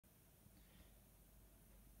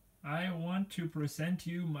I want to present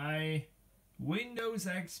you my Windows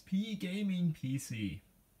XP gaming PC.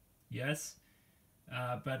 Yes,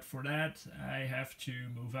 but for that I have to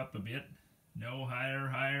move up a bit. No, higher,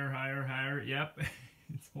 higher, higher, higher. Yep,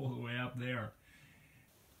 it's all the way up there.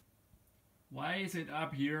 Why is it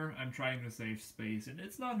up here? I'm trying to save space and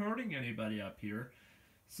it's not hurting anybody up here.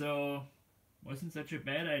 So, wasn't such a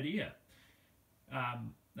bad idea.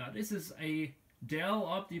 Now this is a Dell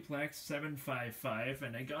Optiplex 755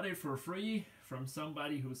 and I got it for free from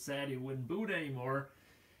somebody who said it wouldn't boot anymore.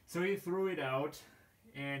 So he threw it out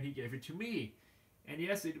and he gave it to me. And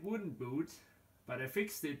yes, it wouldn't boot, but I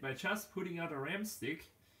fixed it by just putting out a RAM stick,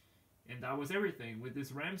 and that was everything. With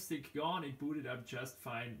this RAM stick gone, it booted up just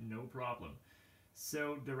fine, no problem.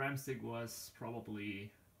 So the RAM stick was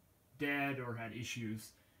probably dead or had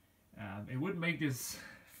issues. It would make this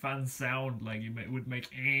fun sound, like it would make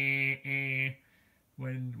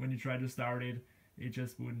when you try to start it. It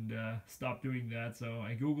just wouldn't stop doing that. So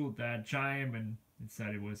I googled that chime and it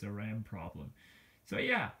said it was a RAM problem. So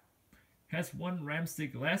yeah, has one RAM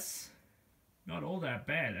stick less. Not all that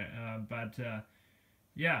bad, but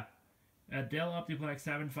yeah, a Dell Optiplex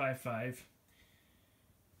 755.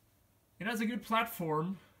 It has a good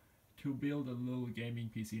platform to build a little gaming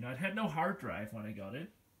PC. Now, it had no hard drive when I got it.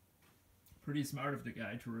 Pretty smart of the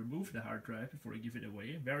guy to remove the hard drive before he give it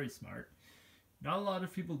away. Very smart. Not a lot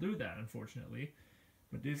of people do that, unfortunately.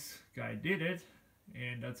 But this guy did it,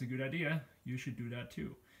 and that's a good idea. You should do that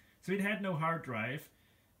too. So it had no hard drive.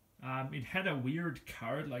 It had a weird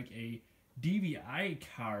card, like a DVI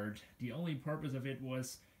card. The only purpose of it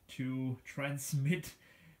was to transmit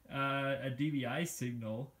a DVI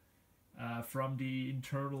signal from the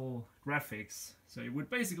internal graphics. So it would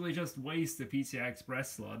basically just waste the PCI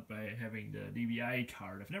Express slot by having the DVI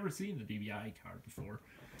card. I've never seen the DVI card before.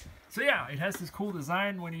 So yeah, it has this cool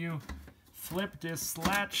design. When you flip this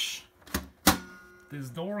latch, this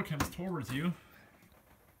door comes towards you.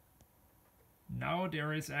 Now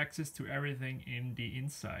there is access to everything in the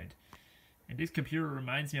inside. And this computer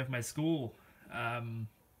reminds me of my school.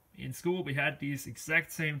 In school we had these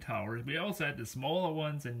exact same towers. We also had the smaller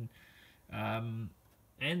ones and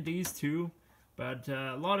these two. But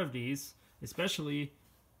a lot of these, especially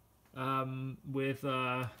with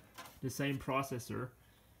the same processor,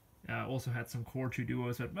 also had some Core 2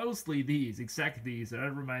 Duos, but mostly these, exact these.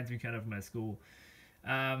 That reminds me kind of my school.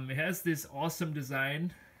 It has this awesome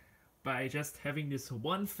design by just having this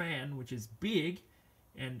one fan, which is big,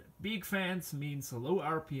 and big fans means low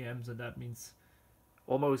RPMs, and that means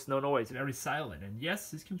almost no noise, very silent. And yes,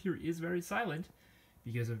 this computer is very silent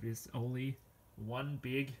because of this only one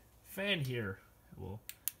big fan here. We'll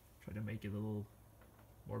try to make it a little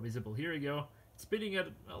more visible. Here we go. It's spinning at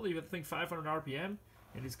only, I think, 500 RPM,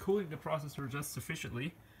 and it's cooling the processor just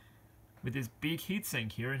sufficiently with this big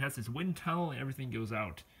heatsink here. It has this wind tunnel and everything goes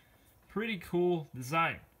out. Pretty cool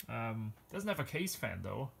design. Doesn't have a case fan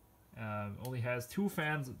though. Only has two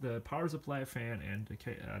fans, the power supply fan and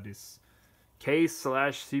this case /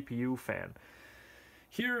 CPU fan.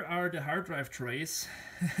 Here are the hard drive trays.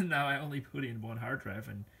 Now I only put in one hard drive,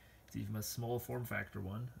 and it's even a small form factor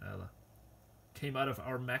one. Came out of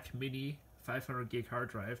our Mac Mini 500 gig hard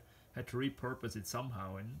drive. Had to repurpose it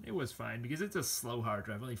somehow, and it was fine because it's a slow hard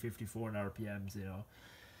drive, only 54 RPMs, you know.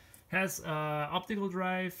 Has optical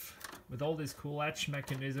drive with all this cool latch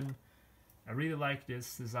mechanism. I really like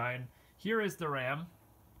this design. Here is the RAM.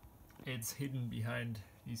 It's hidden behind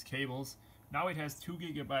these cables. Now it has 2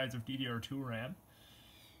 GB of DDR2 RAM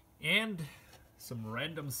and some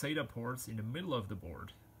random SATA ports in the middle of the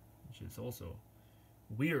board, which is also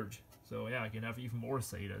weird. So yeah, I can have even more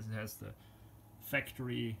SATAs. It has the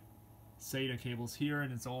factory SATA cables here,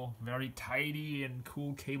 and it's all very tidy and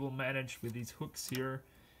cool cable managed with these hooks here.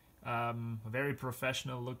 Very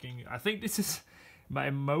professional looking. I think this is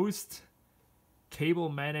my most cable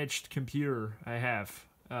managed computer I have.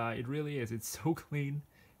 It really is. It's so clean.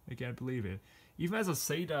 I can't believe it. Even has a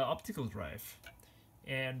SATA optical drive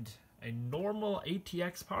and a normal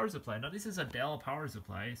ATX power supply. Now this is a Dell power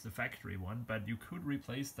supply. It's the factory one, but you could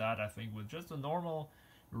replace that, I think, with just a normal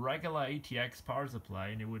regular ATX power supply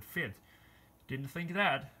and it would fit. Didn't think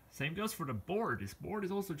that. Same goes for the board. This board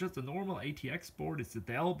is also just a normal ATX board. It's the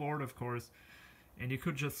Dell board, of course, and you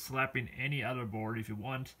could just slap in any other board if you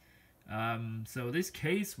want. So this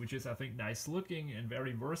case, which is, I think, nice looking and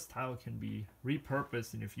very versatile, can be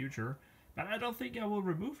repurposed in the future. But I don't think I will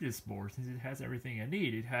remove this board since it has everything I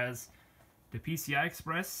need. It has the PCI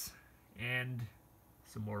Express and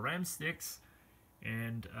some more RAM sticks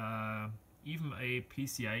and even a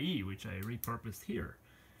PCIe, which I repurposed here.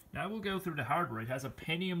 Now we'll go through the hardware. It has a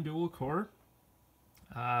Pentium dual core.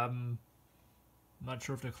 I'm not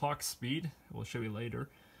sure if the clock speed, we'll show you later.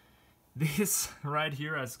 This right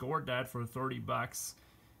here, I scored that for 30 bucks.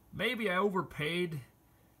 Maybe I overpaid,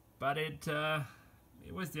 but it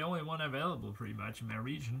was the only one available pretty much in my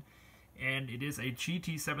region. And it is a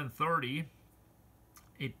GT730.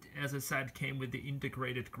 It, as I said, came with the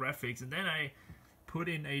integrated graphics. And then I put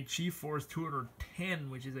in a GeForce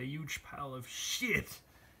 210, which is a huge pile of shit.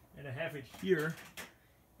 And I have it here.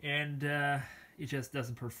 And it just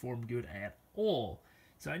doesn't perform good at all.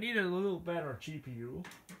 So I needed a little better GPU.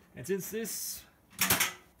 And since this...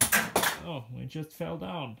 Oh, it just fell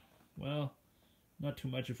down. Well, not too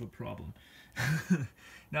much of a problem.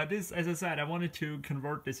 Now this, as I said, I wanted to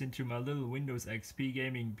convert this into my little Windows XP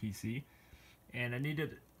gaming PC. And I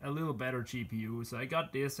needed a little better GPU, so I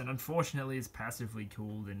got this, and unfortunately it's passively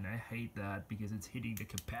cooled, and I hate that because it's hitting the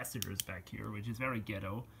capacitors back here, which is very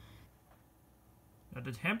ghetto. Now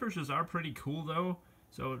the temperatures are pretty cool though,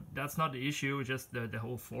 so that's not the issue, just the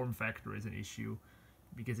whole form factor is an issue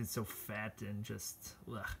because it's so fat and just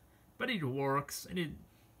ugh. But it works, and it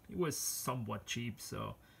was somewhat cheap,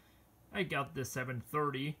 so I got the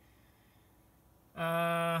 730.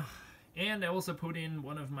 And I also put in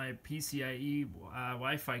one of my PCIe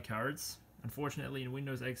Wi-Fi cards. Unfortunately in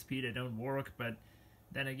Windows XP they don't work, but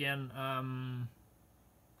then again,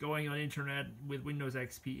 going on internet with Windows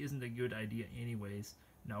XP isn't a good idea anyways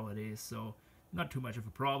nowadays, so not too much of a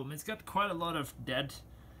problem. It's got quite a lot of dead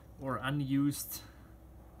or unused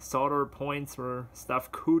solder points where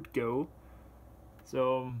stuff could go,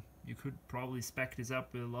 so you could probably spec this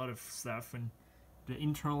up with a lot of stuff, and the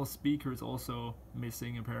internal speaker is also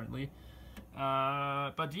missing apparently.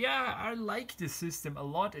 But yeah, I like this system a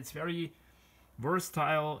lot. It's very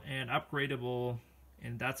versatile and upgradable,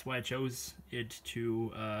 and that's why I chose it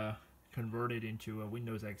to convert it into a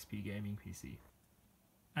Windows XP gaming PC.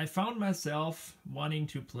 I found myself wanting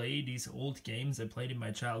to play these old games I played in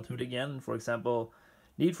my childhood again. For example,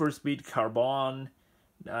 Need for Speed Carbon,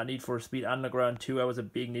 Need for Speed Underground 2. I was a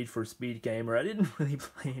big Need for Speed gamer. I didn't really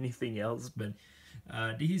play anything else, but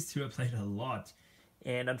these two I played a lot.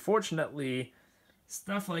 And unfortunately,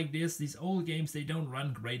 stuff like this, these old games, they don't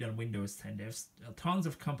run great on Windows 10. There's tons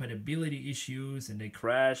of compatibility issues, and they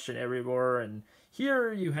crash and everywhere. And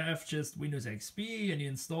here you have just Windows XP, and you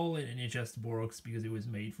install it, and it just works because it was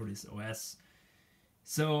made for this OS.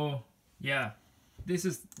 So, yeah, this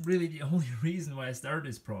is really the only reason why I started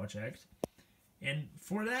this project. And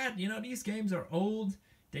for that, you know, these games are old.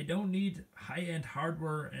 They don't need high-end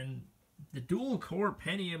hardware, and the dual-core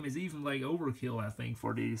Pentium is even like overkill, I think,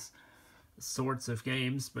 for these sorts of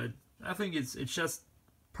games. But I think it's just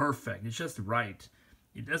perfect. It's just right.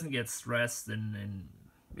 It doesn't get stressed, and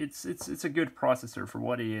it's a good processor for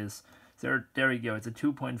what it is. So there you go. It's a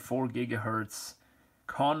 2.4 gigahertz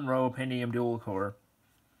Conroe Pentium dual-core.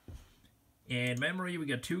 And memory, we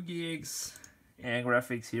got 2 gigs. And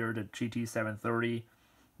graphics here, the GT730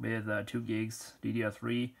 with 2 gigs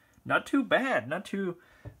DDR3. Not too bad. Not too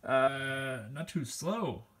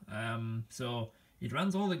slow. So it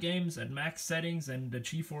runs all the games at max settings, and the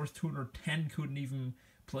GeForce 210 couldn't even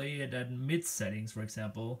play it at mid settings, for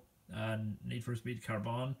example, Need for Speed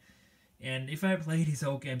Carbon. And if I play these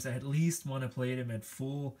old games, I at least want to play them at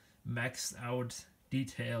full maxed out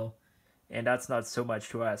detail, and that's not so much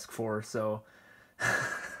to ask for. So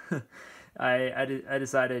I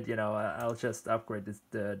decided, you know, I'll just upgrade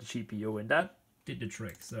the GPU, and that did the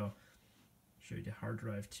trick. So show you the hard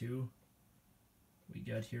drive too. We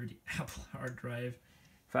got here the Apple hard drive,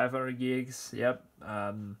 500 gigs, yep,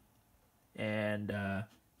 and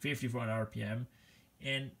 54 RPM.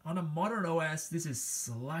 And on a modern OS, this is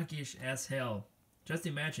sluggish as hell. Just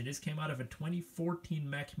imagine, this came out of a 2014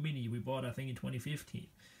 Mac Mini we bought, I think, in 2015.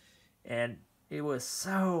 And it was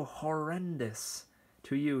so horrendous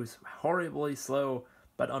to use, horribly slow.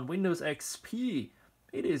 But on Windows XP,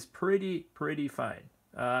 it is pretty fine.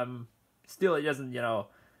 Still, it doesn't, you know,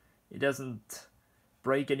 it doesn't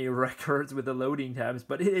break any records with the loading times,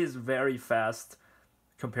 but it is very fast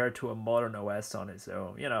compared to a modern OS on it.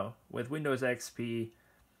 So, you know, with Windows XP,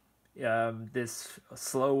 this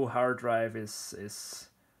slow hard drive is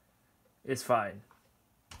fine.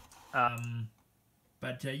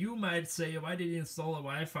 But you might say, why did you install a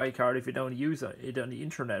Wi-Fi card if you don't use it on the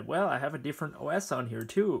internet? Well, I have a different OS on here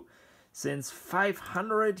too. Since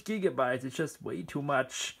 500 gigabytes is just way too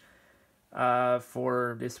much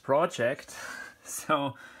for this project.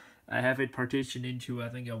 So I have it partitioned into, I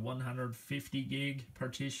think, a 150 gig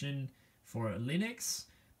partition for Linux,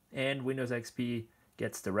 and Windows XP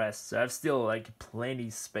gets the rest. So I've still like plenty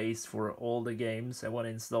space for all the games I want to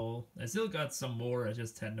install. I still got some more, I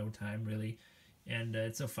just had no time really. And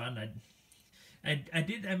it's so fun.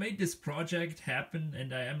 I made this project happen,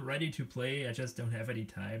 and I am ready to play. I just don't have any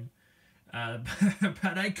time. Uh,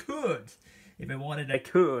 but I could, if I wanted, I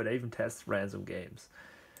could. I even test ransom games,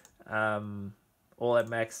 all at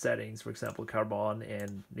max settings. For example, Carbon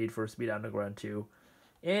and Need for Speed Underground 2,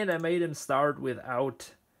 and I made him start without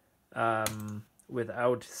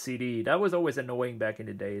CD. That was always annoying back in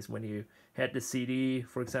the days when you had the CD.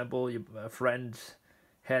 For example, a friend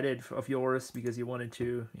had it of yours because you wanted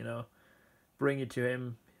to, bring it to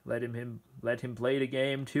him, let him play the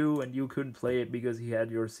game too, and you couldn't play it because he had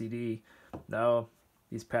your CD. Now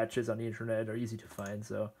these patches on the internet are easy to find,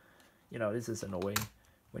 so this is annoying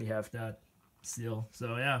when you have that still.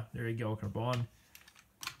 So yeah, there you go, Carbon.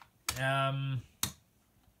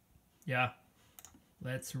 Yeah,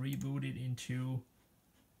 let's reboot it into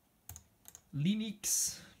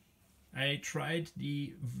Linux. I tried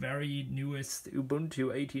the very newest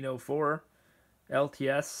Ubuntu 18.04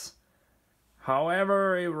 LTS.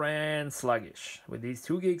 However, it ran sluggish. With these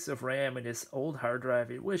 2 gigs of RAM and this old hard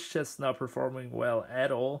drive, it was just not performing well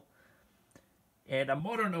at all. And a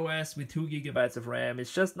modern OS with 2 gigabytes of RAM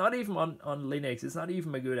is just not even on Linux. It's not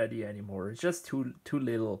even a good idea anymore. It's just too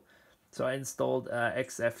little. So I installed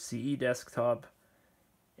XFCE desktop,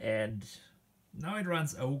 and now it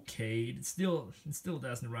runs okay. It still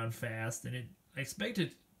doesn't run fast, and I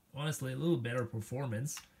expected, honestly, a little better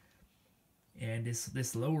performance. And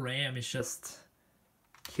this low RAM is just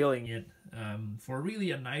killing it. For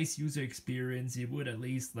really a nice user experience, you would at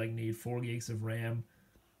least need 4 gigs of RAM,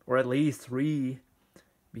 or at least 3,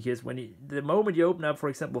 because the moment you open up, for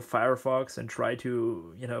example, Firefox and try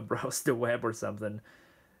to browse the web or something,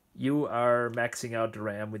 you are maxing out the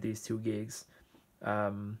RAM with these 2 gigs.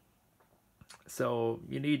 So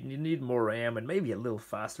you need more RAM and maybe a little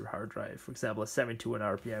faster hard drive. For example, a 721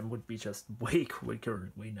 RPM would be just way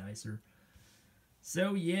quicker, way nicer.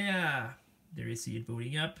 So yeah, there you see it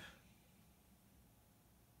booting up.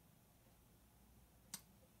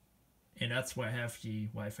 And that's what I have the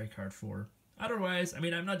Wi-Fi card for. Otherwise, I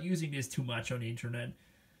mean, I'm not using this too much on the internet,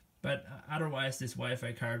 but otherwise this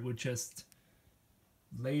Wi-Fi card would just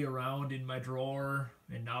lay around in my drawer,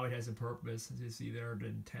 and now it has a purpose. As you see there, the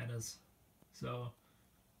antennas. So,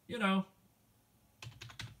 I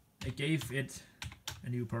gave it a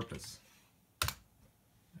new purpose. I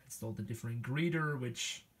installed a different greeter,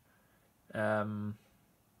 which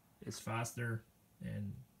is faster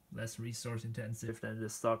and less resource intensive than the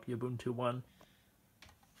stock Ubuntu one.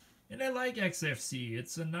 And I like XFC.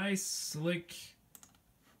 It's a nice, slick,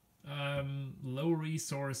 low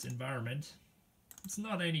resource environment. It's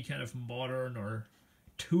not any kind of modern or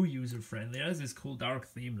too user-friendly. It has this cool dark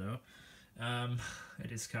theme though, I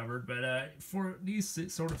discovered. But for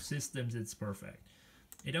these sort of systems, it's perfect.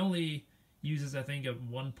 It only uses, I think,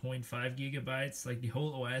 1.5 gigabytes, like the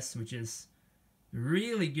whole OS, which is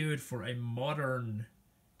really good for a modern,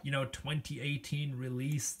 2018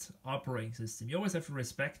 released operating system. You always have to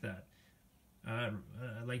respect that.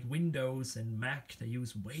 Like Windows and Mac, they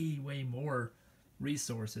use way more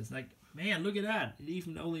resources. Like, man, look at that. It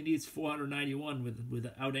even only needs 491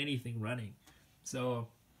 without anything running. So,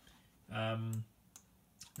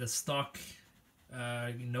 the stock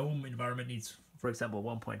GNOME environment needs, for example,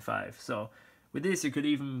 1.5. So, with this, you could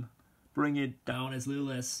even bring it down as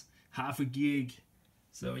little as half a gig.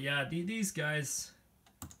 So, yeah, these guys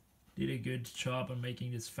did a good job on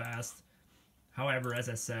making this fast. However, as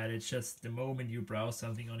I said, it's just the moment you browse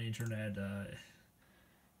something on the internet,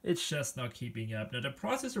 it's just not keeping up. Now, the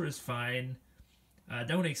processor is fine.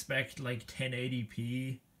 Don't expect like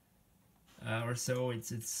 1080p or so.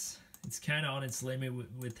 It's kind of on its limit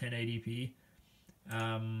with 1080p.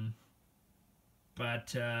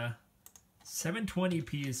 But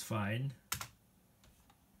 720p is fine.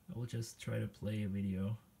 I will just try to play a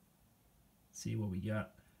video. See what we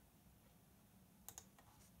got.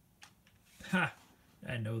 Ha!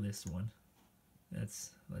 I know this one.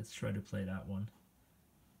 Let's try to play that one.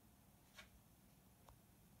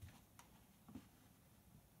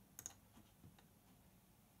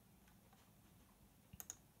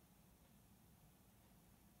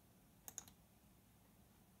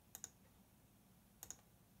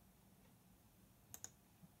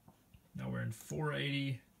 Now we're in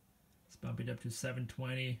 480. Let's bump it up to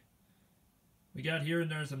 720. We got here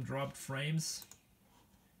and there some dropped frames.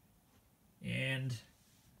 And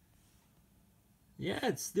yeah,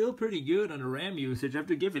 it's still pretty good on the RAM usage. I have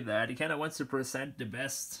to give it that. It kind of wants to present the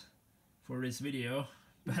best for this video,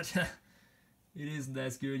 but it isn't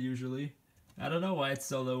as good usually. I don't know why it's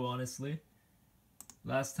so low, honestly.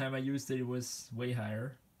 Last time I used it, it was way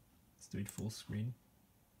higher. Let's do it full screen.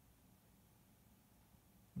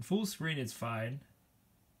 In full screen, it's fine.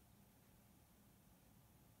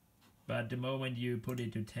 but the moment you put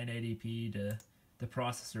it to 1080p, the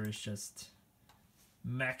processor is just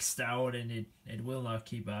maxed out and it will not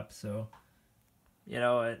keep up. So, you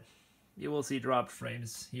know, you will see dropped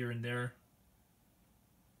frames here and there.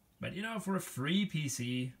 But, you know, for a free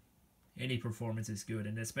PC, any performance is good.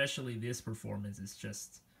 And especially this performance is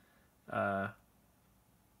just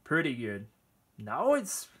pretty good. Now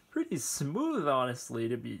it's pretty smooth, honestly.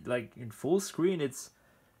 To be like in full screen, it's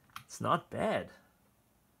not bad.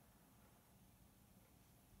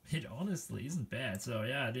 It honestly isn't bad. So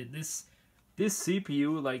yeah, this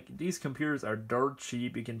CPU, like, these computers are dirt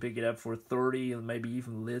cheap. You can pick it up for 30, maybe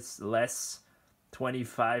even less,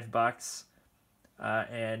 25 bucks,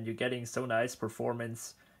 and you're getting so nice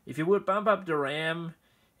performance. If you would bump up the RAM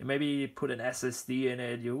and maybe put an SSD in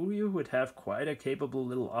it, you would have quite a capable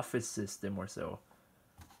little office system or so.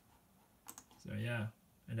 So yeah,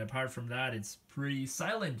 and apart from that, it's pretty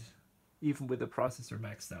silent, even with the processor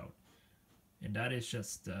maxed out. And that is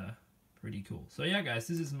just pretty cool. So yeah, guys,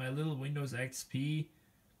 this is my little Windows XP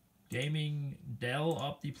gaming Dell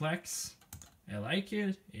Optiplex. I like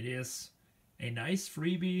it. It is a nice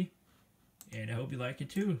freebie, and I hope you like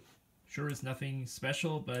it too. Sure, it's nothing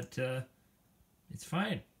special, but it's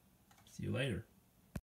fine. See you later.